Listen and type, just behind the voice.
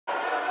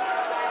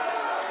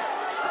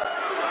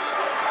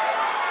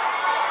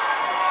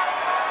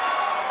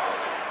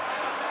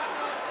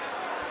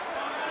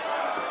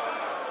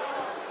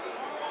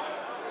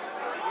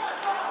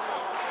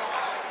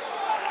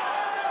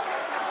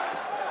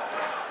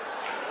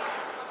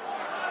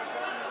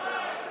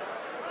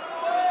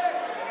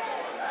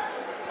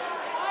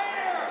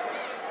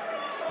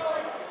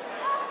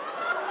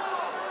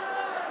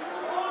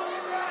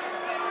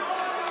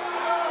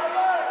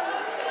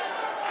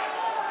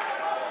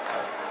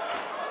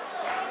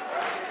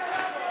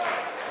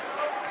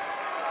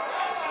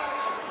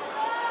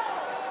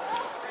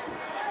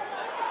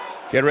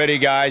Get ready,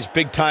 guys.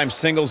 Big-time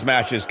singles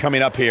matches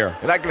coming up here.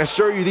 And I can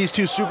assure you these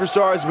two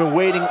superstars have been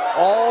waiting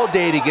all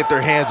day to get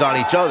their hands on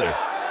each other.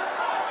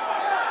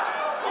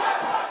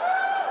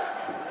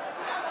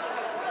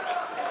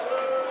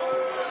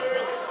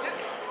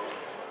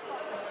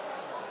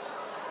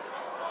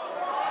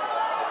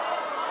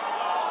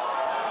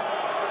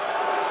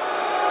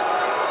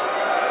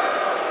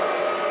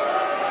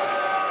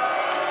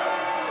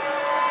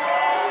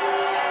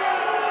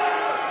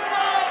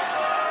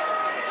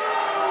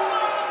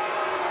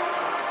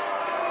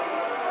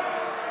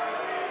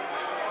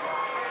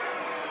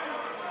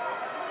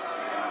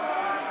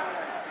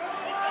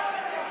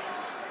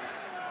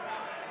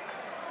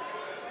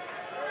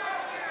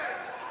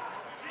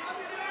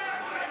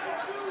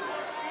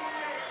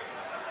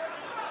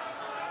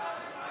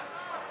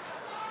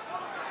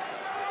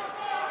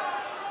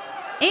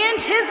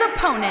 And his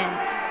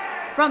opponent,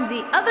 from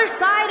the other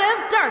side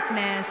of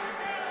darkness,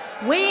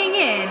 weighing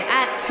in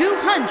at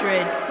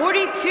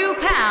 242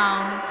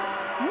 pounds,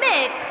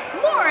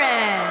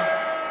 Muertes.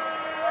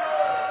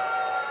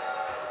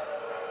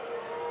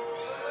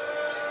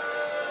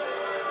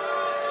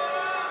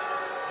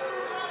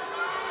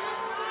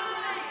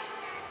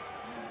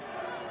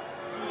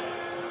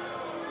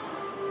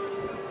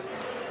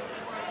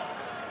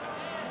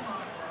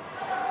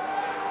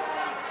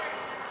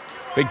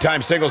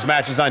 Big-time singles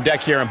matches on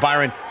deck here. And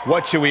Byron,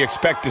 what should we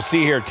expect to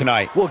see here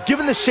tonight? Well,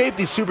 given the shape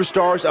these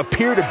superstars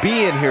appear to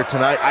be in here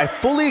tonight, I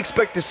fully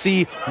expect to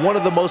see one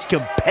of the most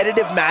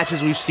competitive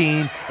matches we've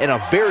seen in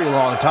a very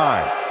long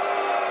time.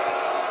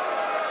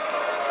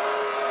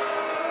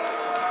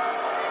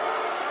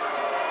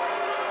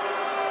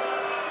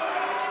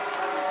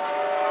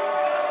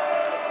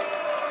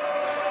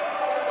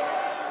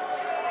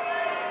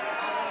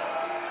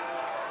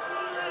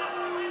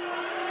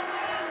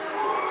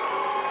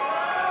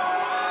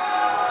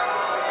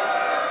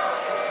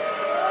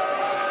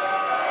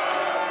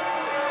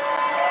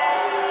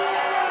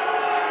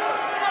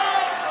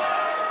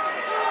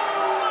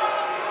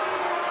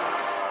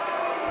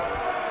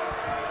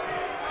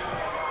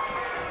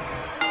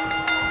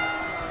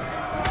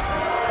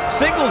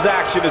 Singles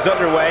action is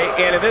underway,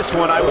 and in this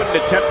one, I wouldn't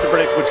attempt to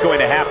predict what's going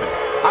to happen.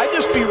 I'd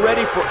just be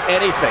ready for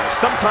anything.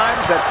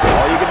 Sometimes that's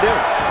all you can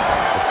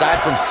do. Aside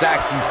from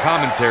Saxton's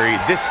commentary,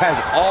 this has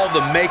all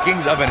the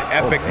makings of an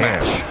epic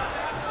match.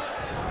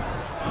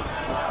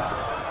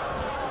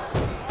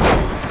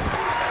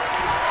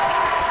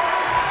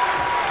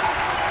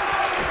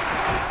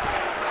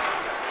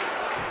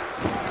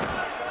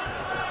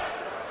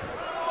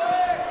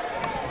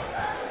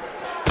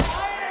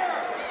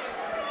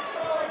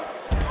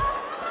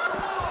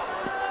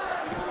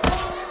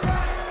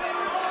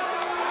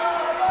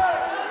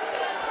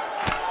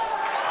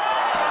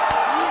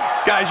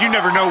 Guys, you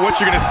never know what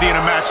you're going to see in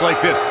a match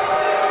like this.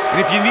 And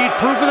if you need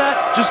proof of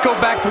that, just go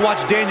back to watch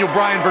Daniel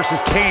Bryan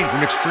versus Kane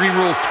from Extreme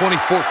Rules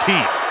 2014.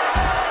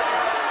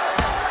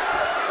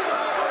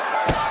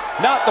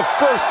 Not the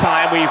first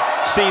time we've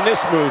seen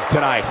this move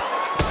tonight.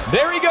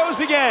 There he goes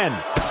again.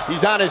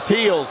 He's on his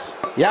heels.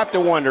 You have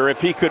to wonder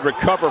if he could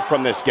recover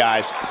from this,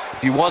 guys.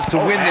 If he wants to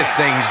win this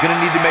thing, he's going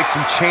to need to make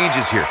some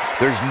changes here.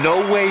 There's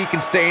no way he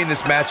can stay in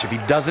this match if he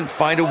doesn't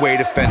find a way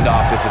to fend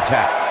off this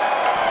attack.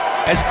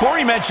 As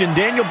Corey mentioned,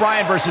 Daniel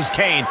Bryan versus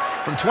Kane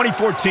from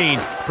 2014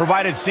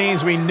 provided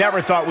scenes we never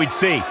thought we'd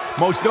see.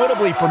 Most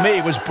notably for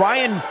me was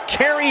Bryan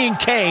carrying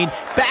Kane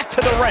back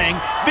to the ring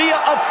via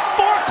a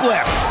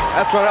forklift.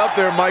 That's right up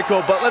there,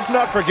 Michael, but let's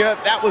not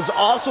forget that was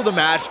also the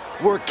match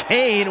where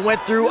Kane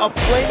went through a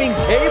flaming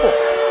table.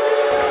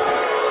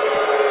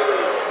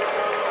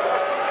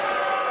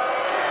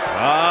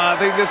 I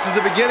think this is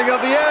the beginning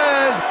of the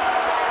end.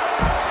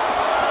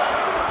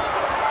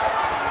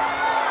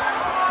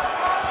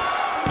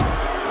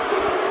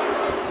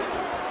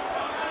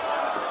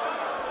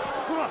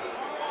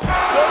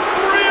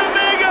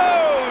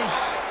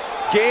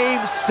 Game,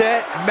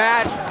 set,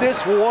 match.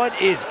 This one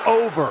is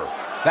over.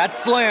 That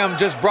slam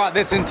just brought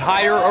this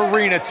entire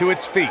arena to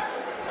its feet.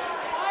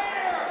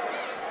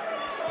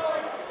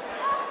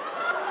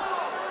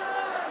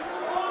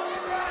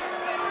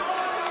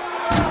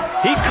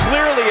 He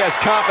clearly has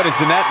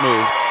confidence in that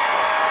move.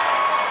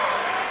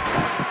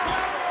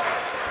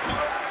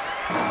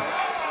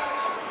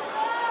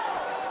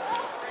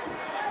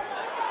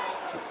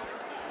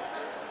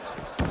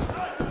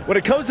 When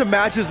it comes to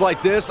matches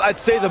like this, I'd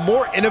say the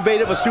more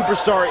innovative a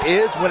superstar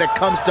is when it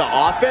comes to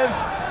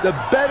offense, the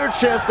better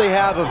chance they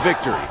have of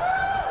victory.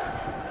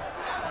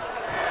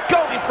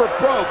 Going for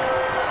broke.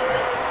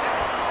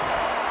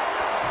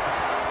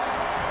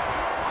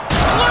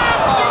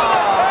 Slams through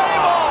the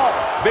table!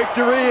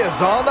 Victory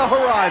is on the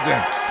horizon.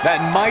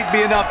 That might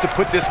be enough to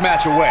put this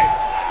match away.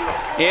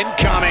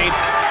 Incoming.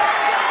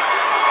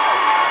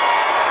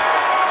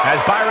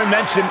 As Byron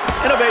mentioned,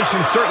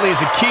 innovation certainly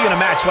is a key in a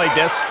match like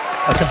this.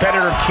 A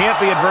competitor can't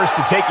be adverse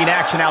to taking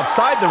action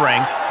outside the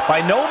ring.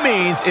 By no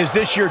means is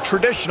this your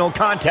traditional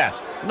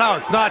contest. No,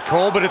 it's not,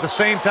 Cole, but at the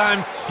same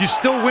time, you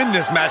still win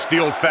this match the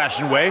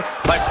old-fashioned way,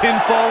 by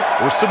pinfall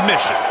or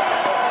submission.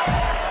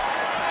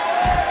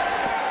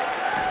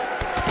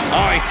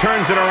 Oh, he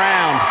turns it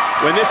around.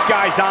 When this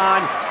guy's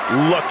on,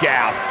 look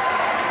out.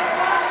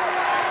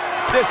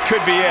 This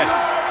could be it.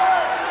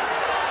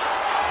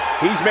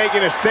 He's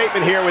making a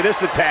statement here with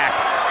this attack.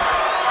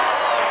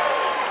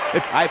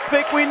 I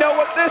think we know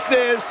what this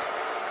is.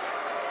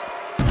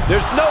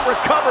 There's no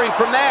recovering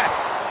from that.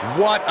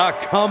 What a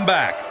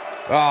comeback.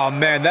 Oh,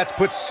 man, that's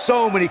put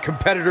so many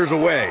competitors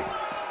away.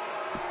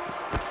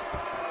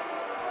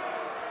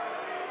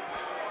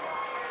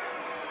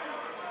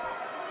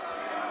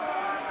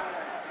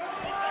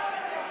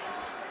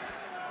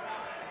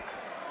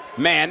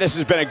 Man, this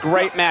has been a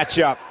great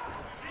matchup.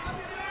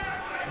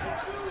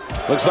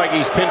 Looks like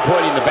he's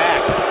pinpointing the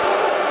back.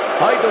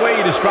 I like the way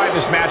you describe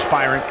this match,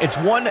 Byron. It's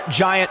one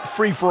giant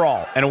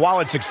free-for-all. And while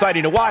it's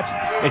exciting to watch,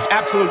 it's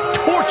absolute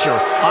torture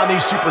on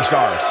these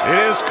superstars.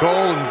 It is, Cole,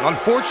 and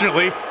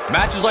unfortunately,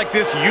 matches like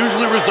this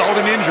usually result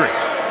in injury.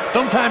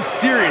 Sometimes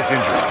serious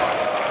injury.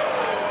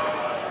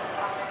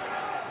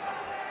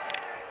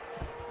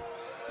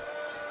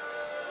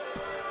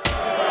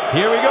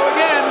 Here we go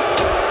again.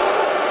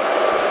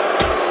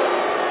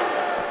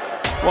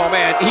 Well,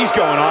 man, he's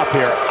going off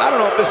here. I don't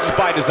know if this is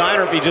by design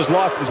or if he just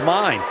lost his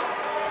mind.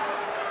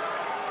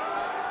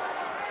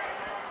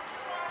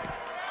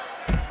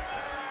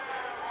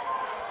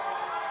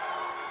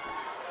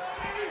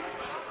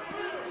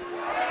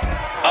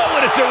 Oh,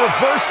 and it's a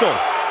reversal.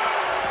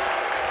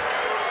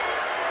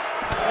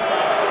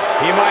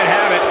 He might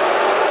have it.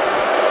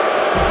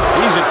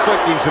 He's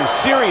inflicting some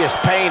serious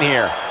pain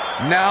here.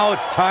 Now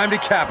it's time to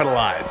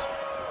capitalize.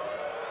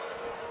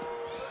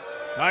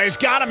 Oh, he's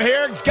got him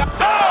here. He's got...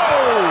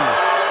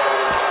 Oh!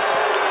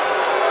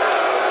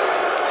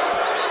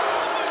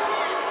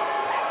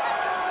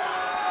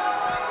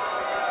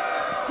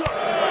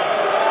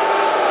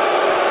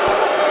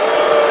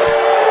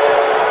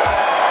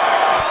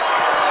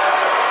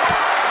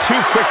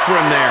 Too quick for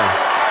him there.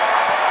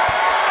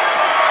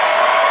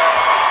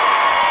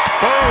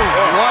 Boom!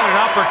 What an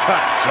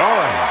uppercut.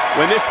 Jarring.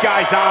 When this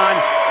guy's on,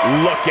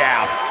 look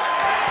out.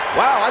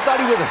 Wow, I thought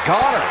he was a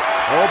goner.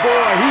 Oh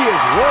boy, he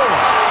is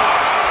rolling.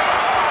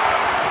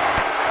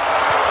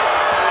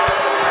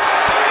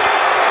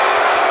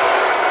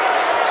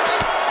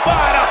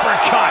 But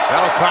uppercut.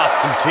 That'll cost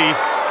some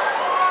teeth.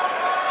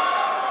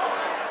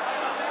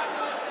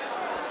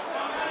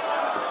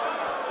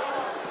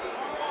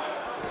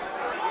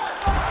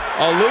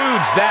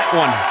 Eludes that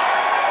one.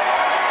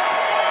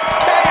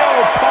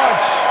 KO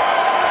punch.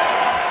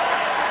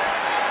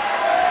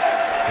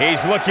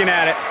 He's looking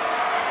at it.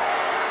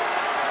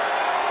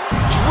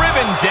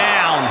 Driven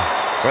down.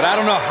 But I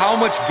don't know how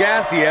much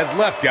gas he has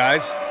left,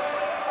 guys.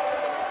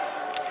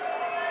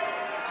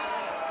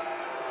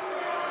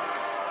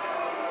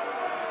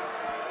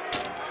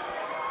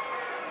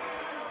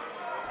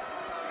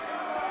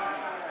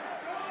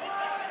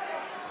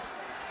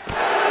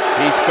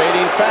 He's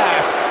fading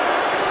fast.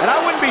 And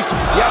I wouldn't be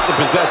surprised. You have to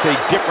possess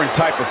a different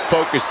type of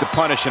focus to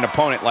punish an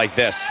opponent like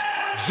this.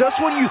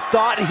 Just when you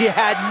thought he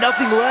had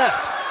nothing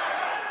left.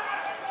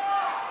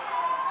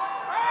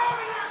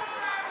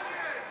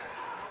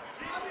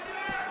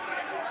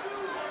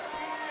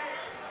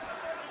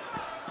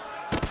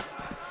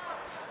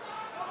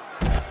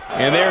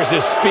 And there's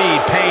his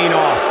speed paying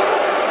off.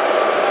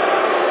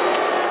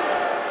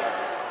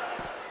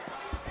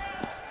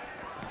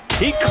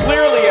 He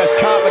clearly has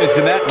confidence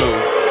in that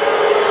move.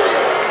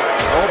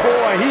 Oh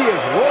boy, he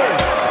is rolling.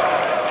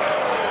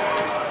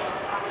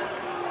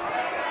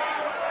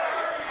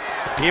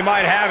 He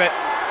might have it.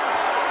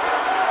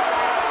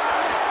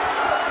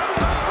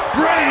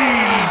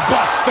 Brain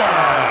Buster!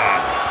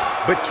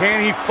 But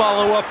can he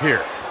follow up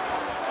here?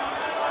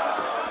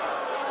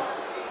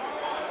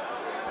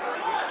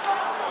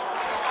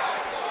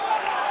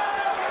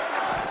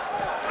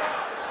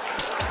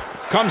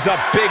 Comes up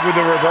big with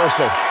the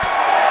reversal.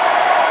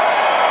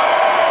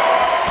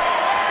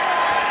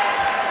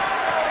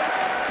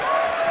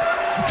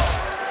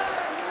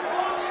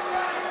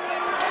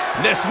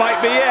 This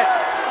might be it.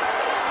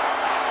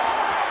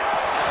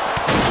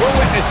 We're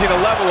witnessing a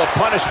level of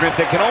punishment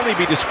that can only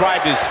be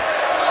described as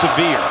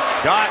severe.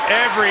 Got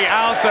every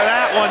ounce of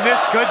that one.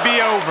 This could be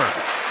over.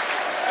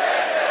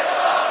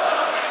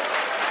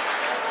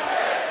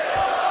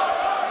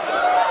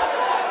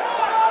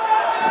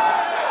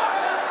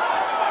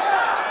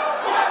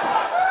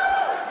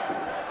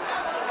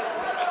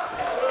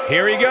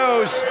 Here he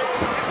goes.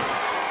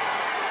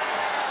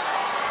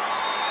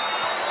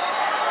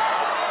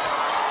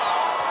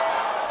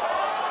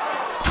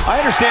 I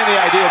understand the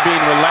idea of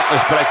being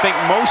relentless, but I think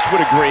most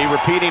would agree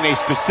repeating a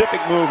specific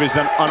move is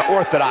an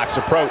unorthodox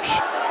approach.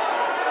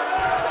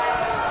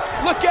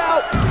 Look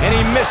out! And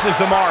he misses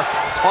the mark.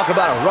 Talk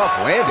about a rough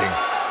landing.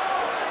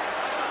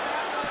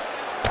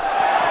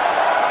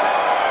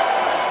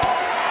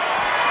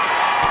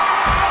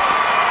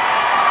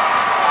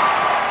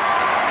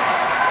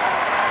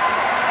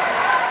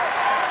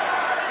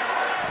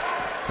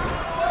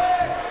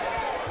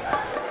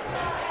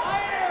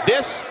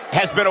 This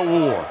has been a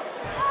war.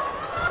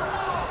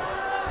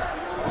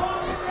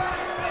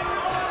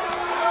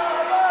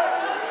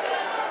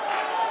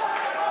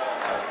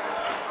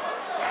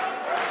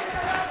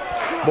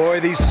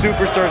 Boy, these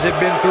superstars have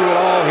been through it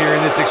all here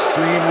in this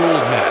Extreme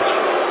Rules match.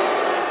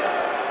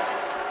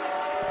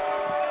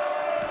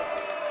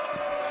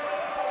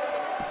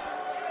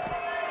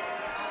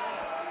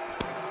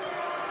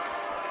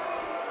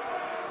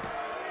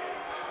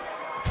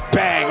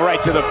 Bang,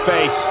 right to the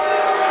face.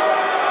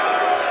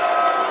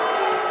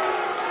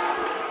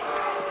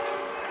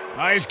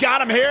 Oh, he's got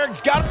him here.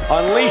 He's got him.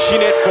 Unleashing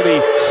it for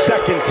the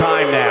second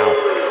time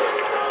now.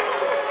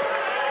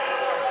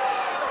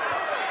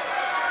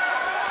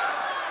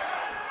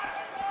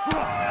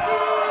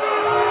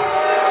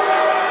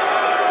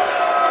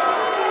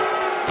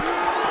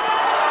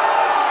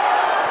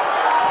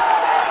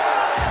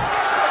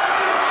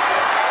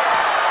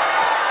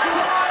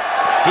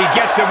 He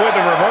gets him with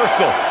a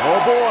reversal. Oh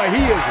boy,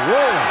 he is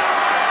rolling.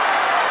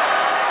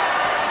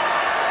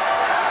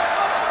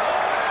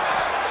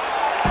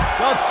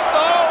 Oh,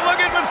 look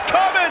at what's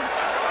coming.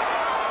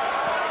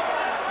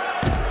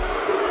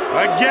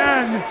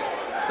 Again.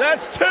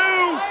 That's two.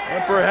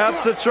 And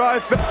perhaps a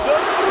trifecta. The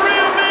Three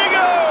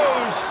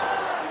Amigos.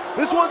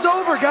 This one's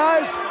over,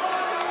 guys.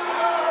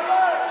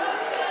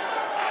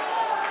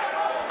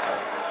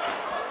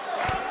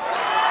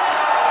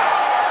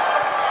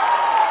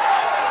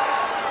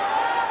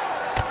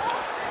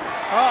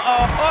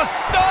 A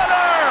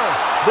stunner!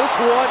 This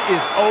one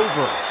is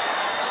over.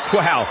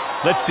 Wow,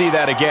 let's see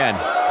that again.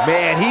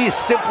 Man, he is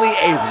simply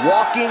a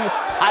walking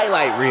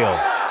highlight reel.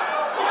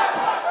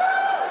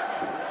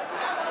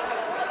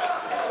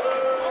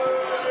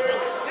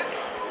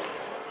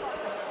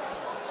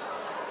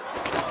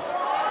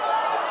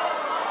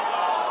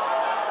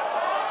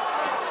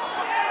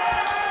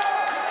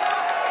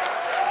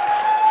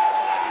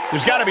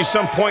 There's got to be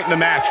some point in the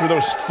match where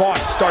those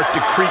thoughts start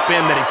to creep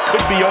in that it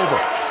could be over.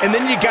 And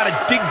then you got to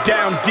dig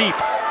down deep,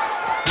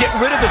 get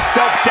rid of the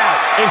self-doubt,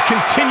 and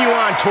continue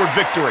on toward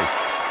victory.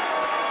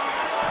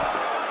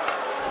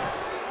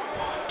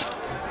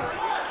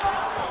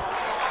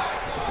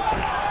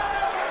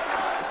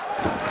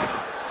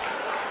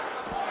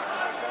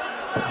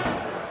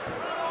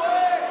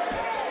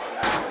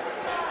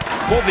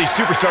 Both these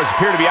superstars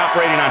appear to be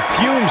operating on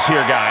fumes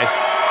here, guys.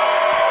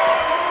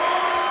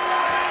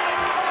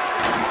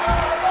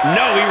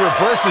 No, he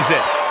reverses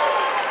it.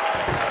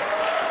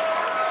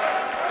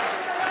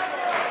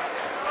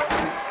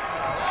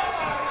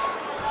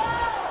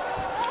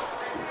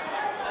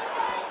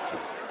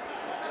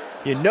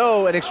 You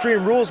know, an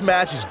Extreme Rules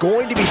match is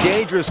going to be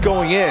dangerous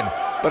going in,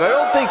 but I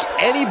don't think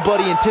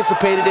anybody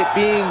anticipated it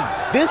being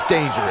this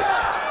dangerous.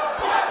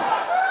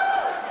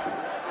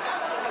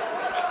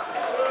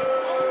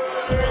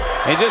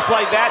 And just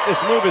like that,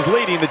 this move is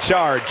leading the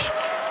charge.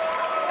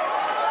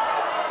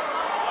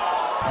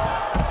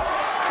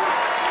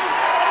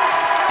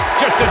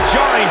 Just a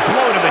jarring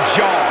blow to the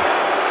jaw.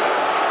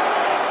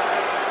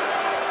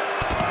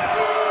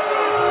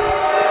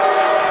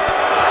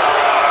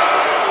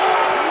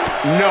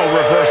 No,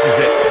 reverses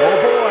it. Oh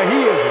boy,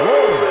 he is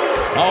rolling.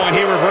 Oh, and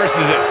he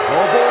reverses it.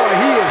 Oh boy,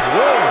 he is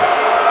rolling.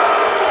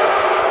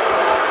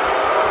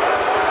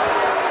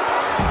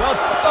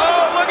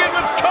 Oh, look at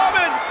what's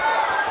coming.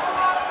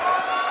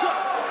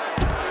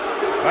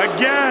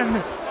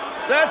 Again.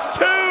 That's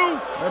two.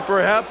 And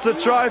perhaps a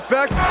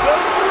trifecta. The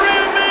Three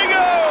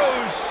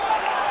Amigos.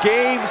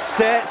 Game,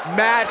 set,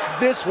 match.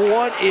 This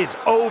one is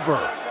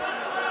over.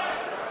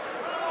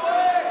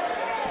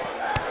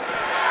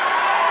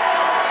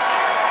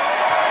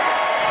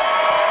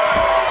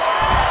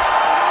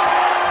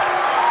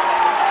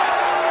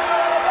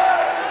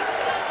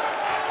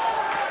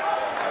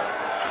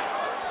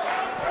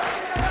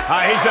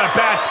 He's in a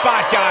bad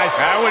spot, guys.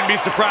 I wouldn't be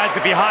surprised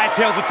if he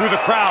hightails it through the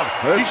crowd.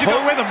 You should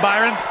go with him,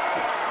 Byron.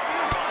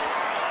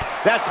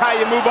 That's how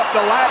you move up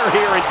the ladder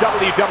here in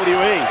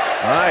WWE.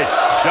 Nice.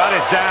 Shut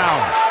it down.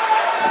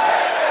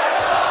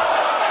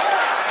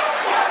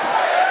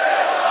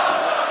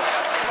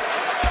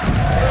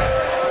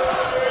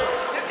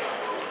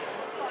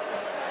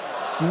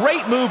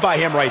 Great move by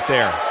him right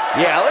there.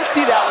 Yeah, let's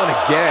see that one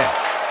again.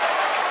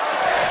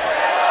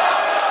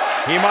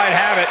 He might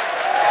have it.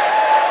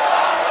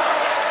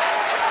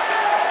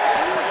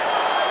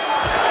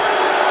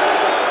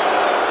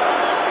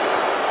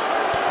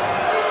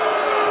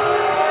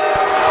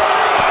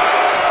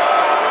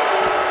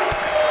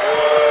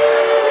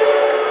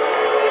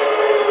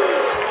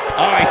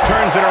 Oh, he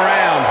turns it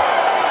around.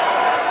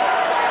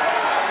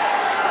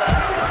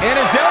 And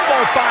his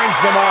elbow finds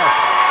the mark.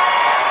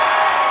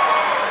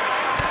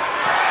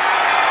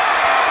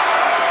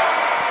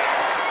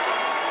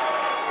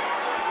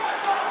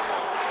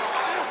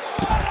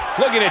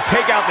 Looking to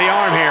take out the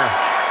arm here.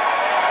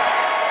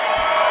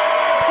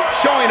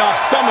 Showing off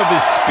some of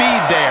his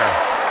speed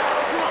there.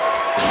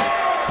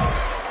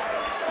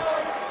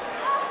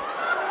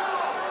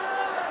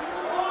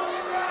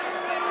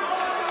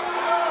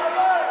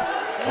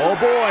 Oh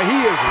boy,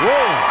 he is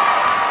rolling.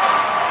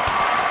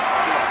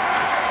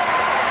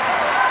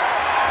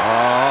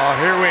 Oh,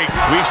 here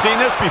We've seen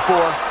this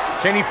before.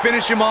 Can he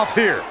finish him off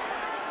here?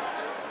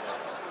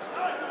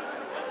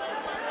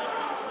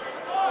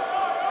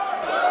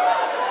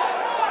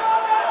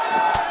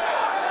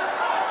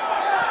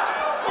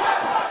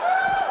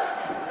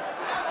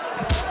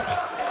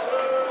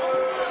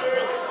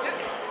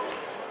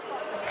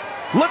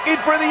 looking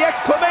for the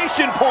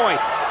exclamation point.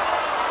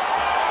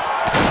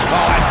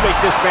 Oh, I think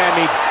this man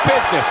needs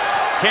business.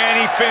 Can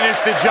he finish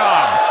the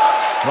job?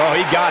 Well,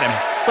 he got him.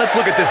 Let's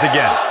look at this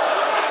again.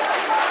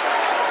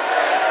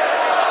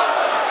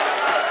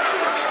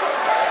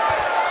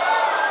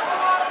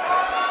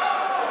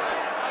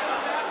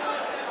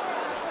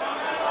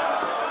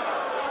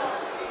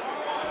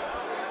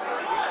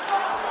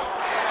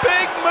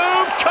 Big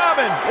move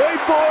coming. Wait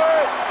for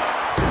it.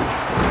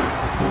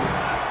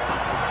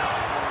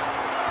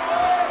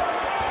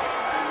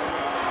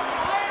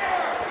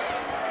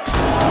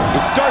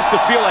 It starts to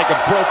feel like a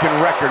broken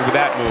record with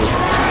that move.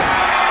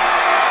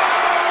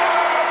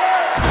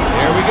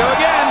 There we go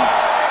again.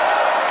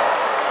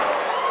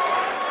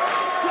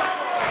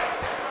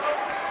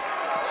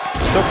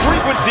 The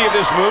frequency of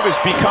this move is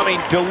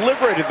becoming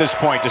deliberate at this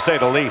point, to say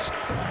the least.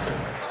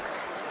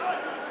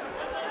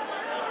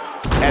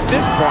 At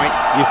this point,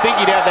 you think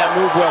he'd have that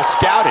move well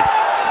scouted.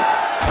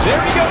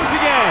 There he goes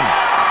again.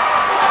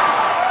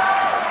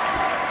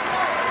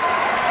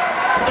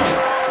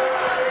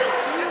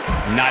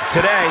 Not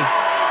today.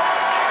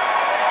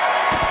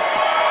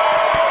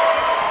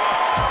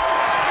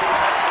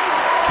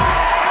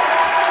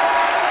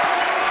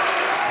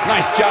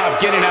 Nice job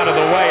getting out of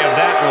the way of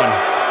that one.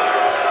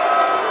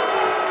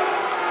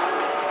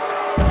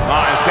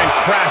 Oh, and sent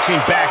crashing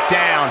back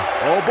down.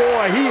 Oh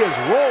boy, he is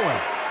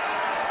rolling.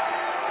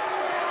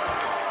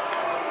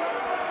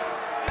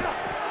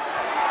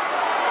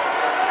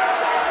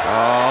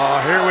 Oh,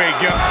 here we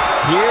go.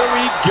 Here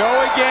we go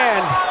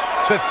again.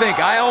 To think,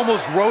 I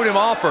almost wrote him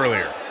off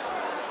earlier.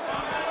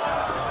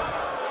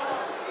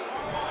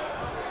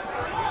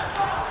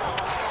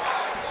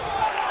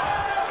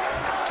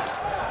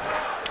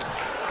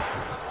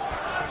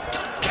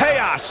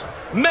 Chaos,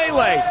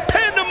 melee,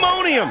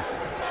 pandemonium.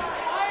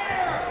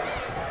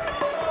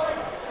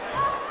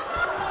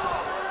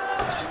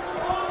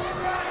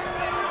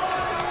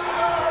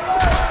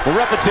 The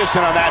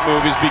repetition on that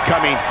move is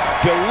becoming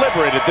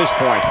deliberate at this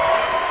point.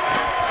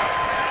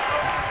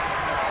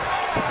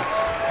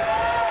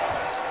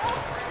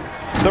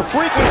 The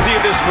frequency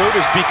of this move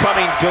is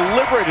becoming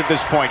deliberate at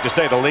this point, to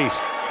say the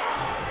least.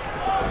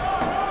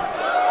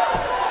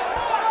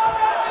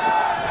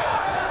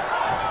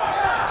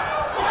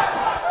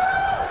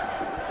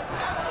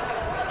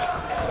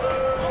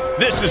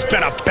 This has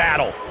been a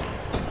battle.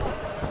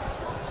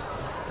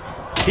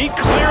 He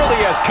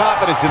clearly has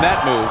confidence in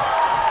that move.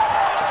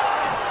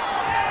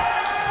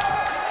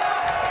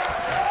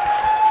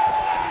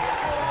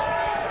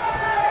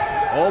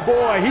 Oh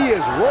boy, he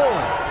is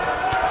rolling.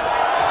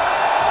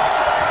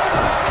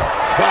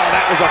 Well,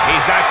 that was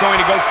he's not going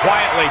to go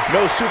quietly.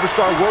 No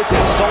superstar worth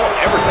his salt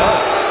ever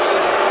does.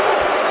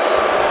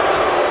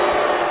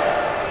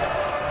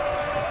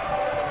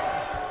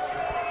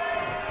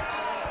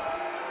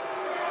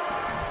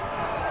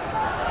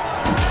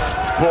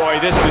 Boy,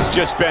 this has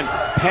just been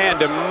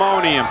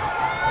pandemonium.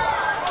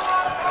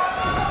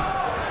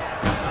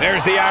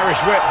 There's the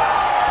Irish whip.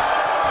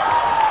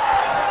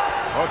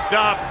 Hooked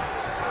up.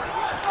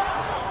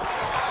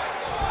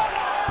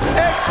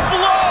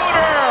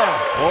 Exploder!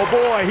 Oh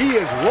boy, he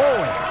is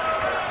rolling.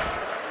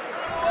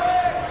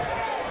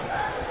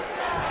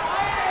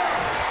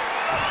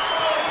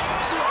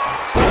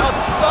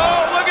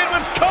 Oh, look at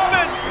what's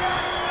coming!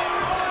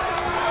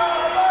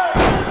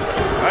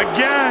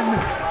 Again!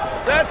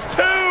 That's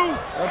two!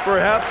 And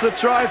perhaps a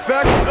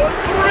trifecta. The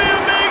Three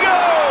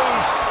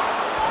Amigos!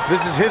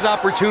 This is his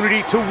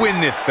opportunity to win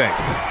this thing.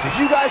 Did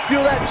you guys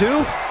feel that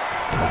too?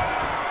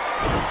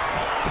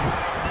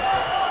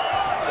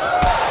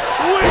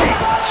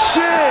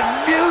 Shin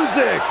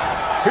music.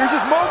 Here's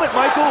his moment,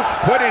 Michael.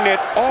 Putting it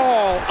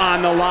all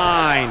on the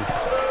line.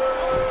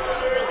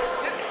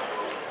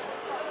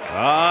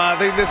 I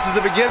think this is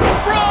the beginning.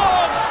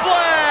 Frog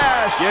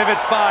splash! Give it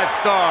 5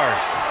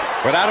 stars.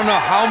 But I don't know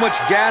how much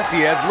gas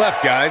he has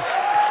left, guys.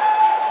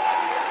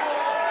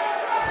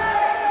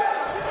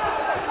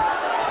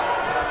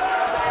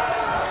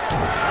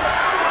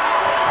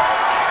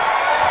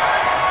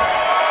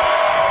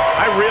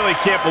 I really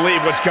can't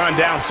believe what's gone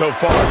down so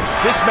far.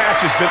 This match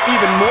has been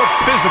even more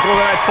physical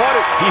than I thought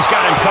it. He's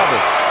got him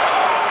covered.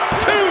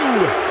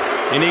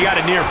 2! And he got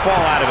a near fall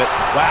out of it.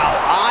 Wow,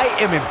 I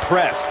am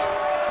impressed.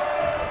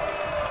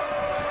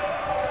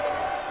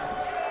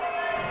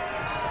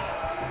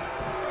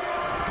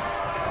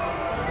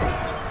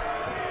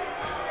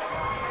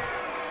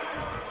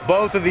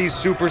 Both of these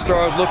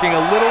superstars looking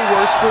a little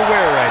worse for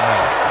wear right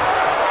now.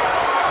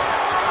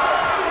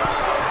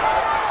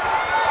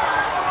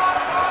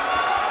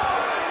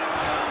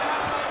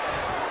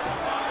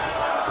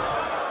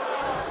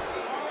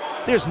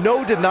 There's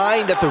no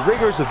denying that the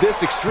rigors of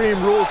this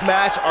Extreme Rules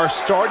match are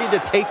starting to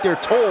take their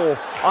toll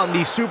on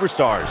these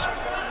superstars.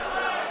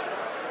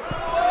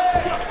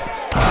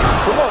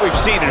 From what we've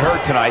seen and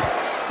heard tonight,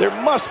 there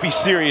must be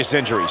serious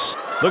injuries.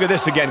 Look at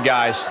this again,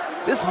 guys.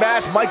 This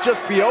match might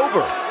just be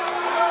over.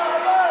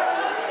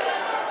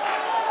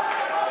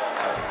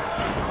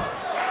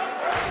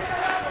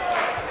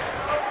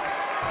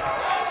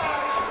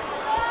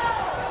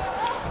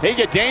 They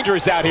get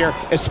dangerous out here,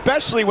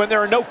 especially when there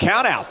are no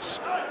countouts.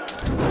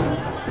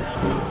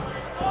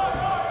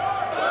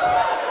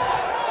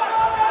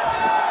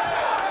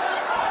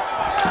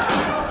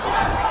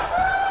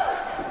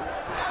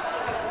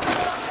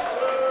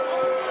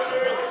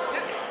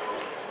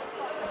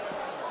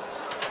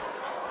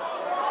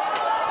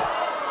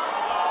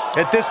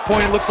 At this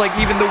point, it looks like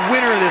even the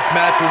winner of this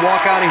match will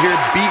walk out of here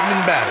beaten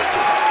and battered.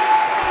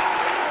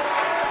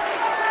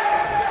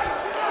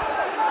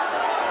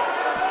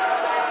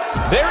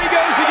 There he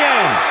goes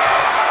again.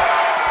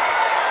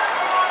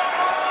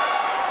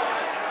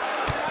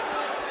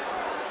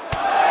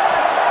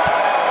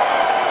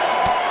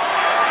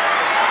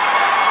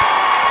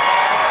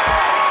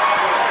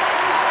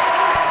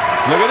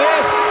 Look at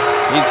this.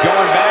 He's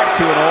going back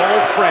to an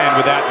old friend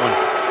with that one.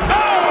 Oh!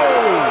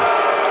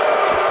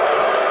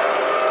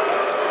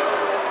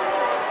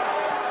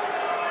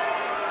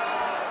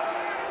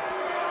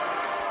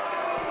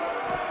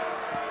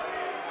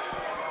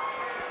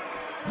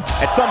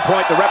 At some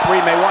point, the referee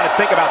may want to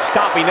think about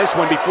stopping this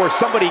one before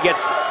somebody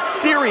gets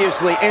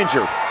seriously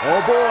injured.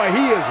 Oh boy,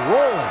 he is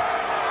rolling.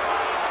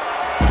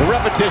 The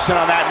repetition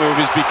on that move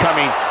is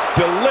becoming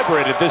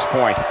deliberate at this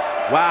point.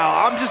 Wow,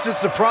 I'm just as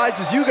surprised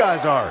as you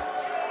guys are.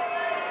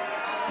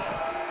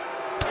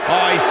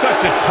 Oh, he's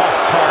such a tough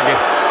target.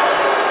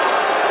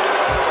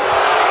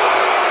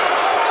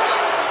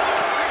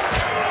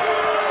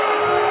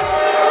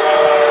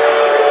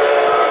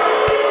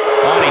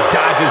 Oh, and he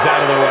dodges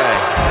out of the way.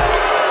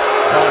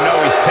 Oh, no,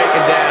 he's taken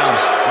down.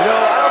 You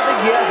know, I don't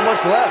think he has much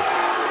left.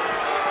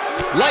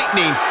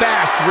 Lightning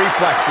fast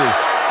reflexes.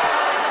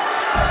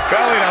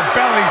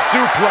 Belly-to-belly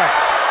suplex.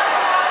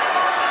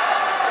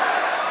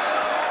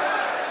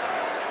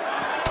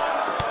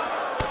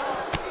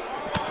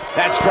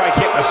 That strike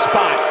hit the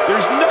spot.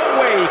 There's no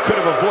way he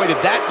could have avoided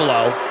that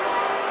blow.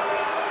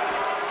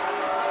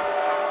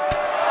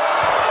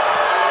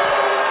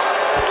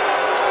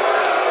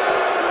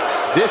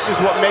 This is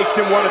what makes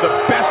him one of the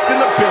best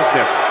in the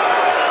business.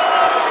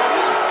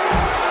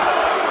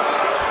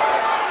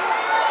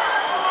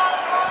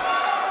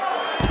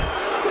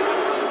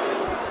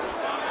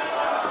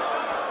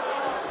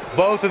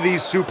 Both of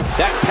these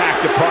That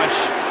packed a punch.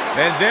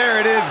 And there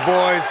it is,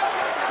 boys.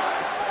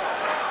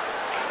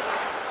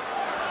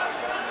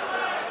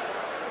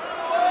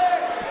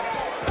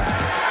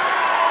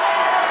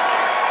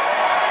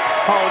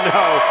 Oh,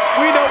 no.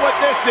 We know what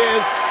this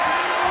is.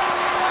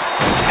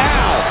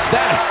 Ow,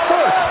 that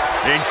hurt.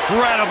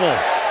 Incredible.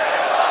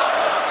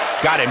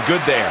 Got him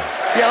good there.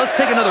 Yeah, let's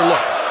take another look.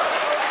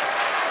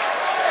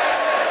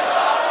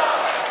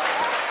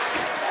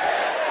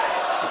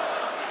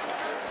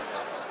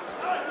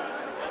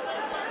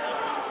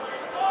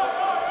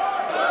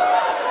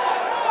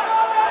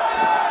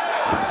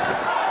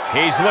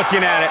 He's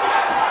looking at it.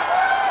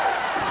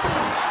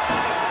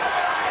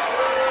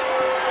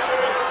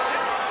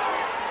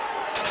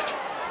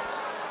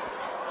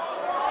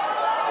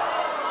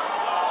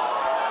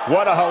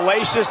 What a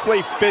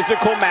hellaciously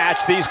physical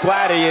match these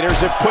gladiators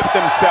have put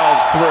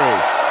themselves through.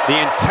 The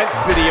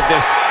intensity of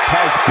this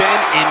has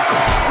been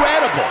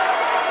incredible.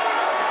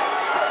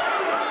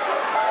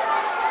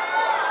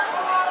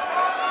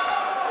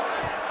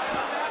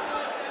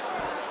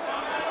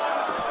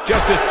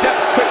 Just a step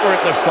quicker,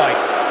 it looks like.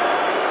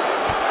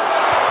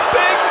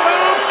 Big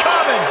move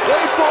coming.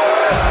 Wait for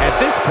it. At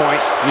this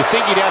point, you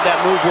think he'd have that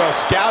move well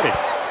scouted.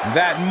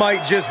 That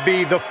might just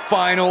be the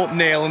final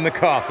nail in the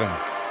coffin.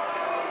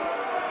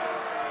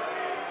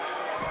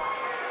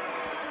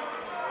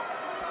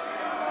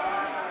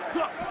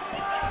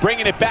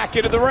 Bringing it back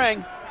into the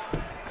ring.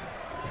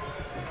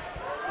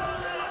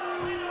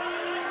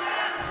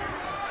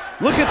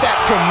 Look at that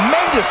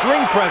tremendous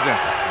ring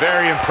presence.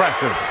 Very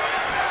impressive.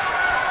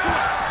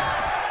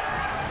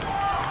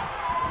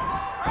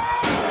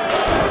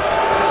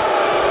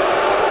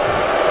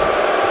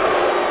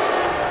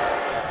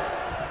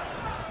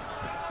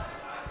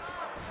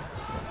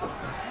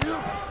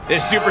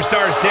 This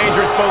superstar is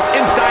dangerous both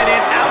inside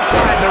and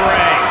outside the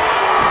ring.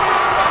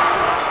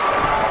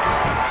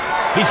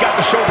 He's got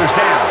the shoulders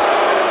down.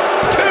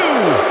 2,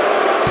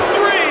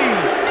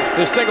 3.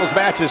 The singles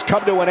match has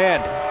come to an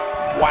end.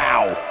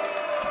 Wow.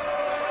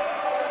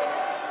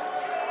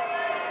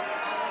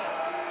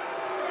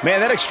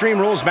 Man, that Extreme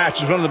Rules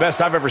match is one of the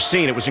best I've ever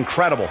seen. It was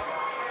incredible.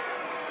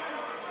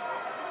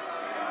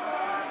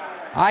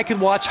 I could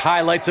watch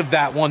highlights of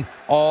that one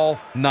all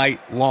night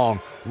long.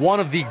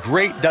 One of the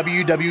great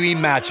WWE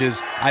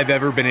matches I've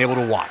ever been able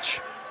to watch.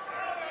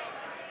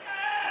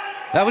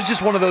 That was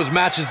just one of those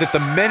matches that the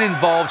men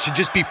involved should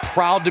just be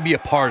proud to be a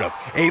part of.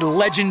 A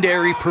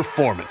legendary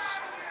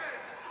performance.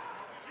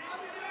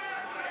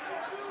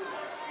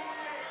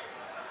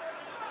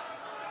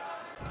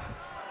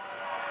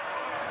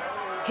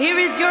 Here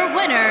is your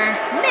winner,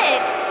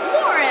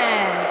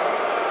 Muertes.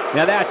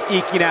 Now that's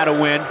eking out a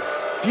win.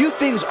 Few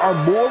things are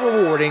more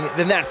rewarding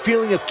than that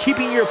feeling of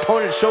keeping your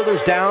opponent's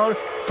shoulders down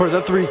for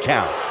the 3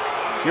 count.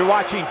 You're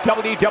watching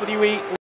WWE